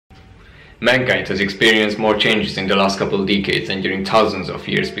Mankind has experienced more changes in the last couple of decades than during thousands of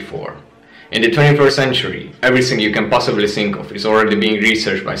years before. In the 21st century, everything you can possibly think of is already being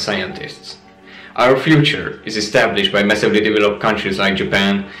researched by scientists. Our future is established by massively developed countries like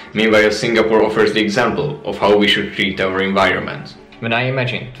Japan, meanwhile Singapore offers the example of how we should treat our environment. When I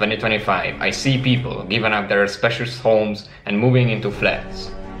imagine 2025, I see people giving up their spacious homes and moving into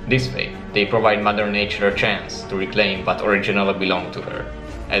flats. This way, they provide Mother Nature a chance to reclaim what originally belonged to her.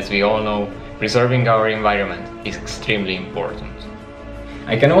 As we all know, preserving our environment is extremely important.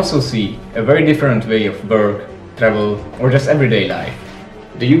 I can also see a very different way of work, travel, or just everyday life.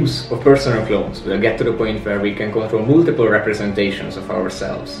 The use of personal clothes will get to the point where we can control multiple representations of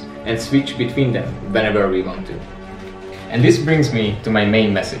ourselves and switch between them whenever we want to. And this brings me to my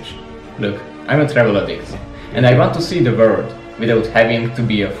main message. Look, I'm a travel addict, and I want to see the world without having to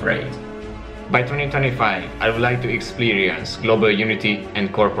be afraid. By 2025, I would like to experience global unity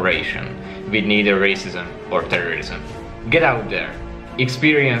and cooperation with neither racism or terrorism. Get out there,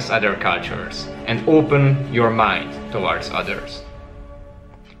 experience other cultures, and open your mind towards others.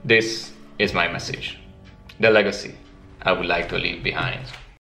 This is my message, the legacy I would like to leave behind.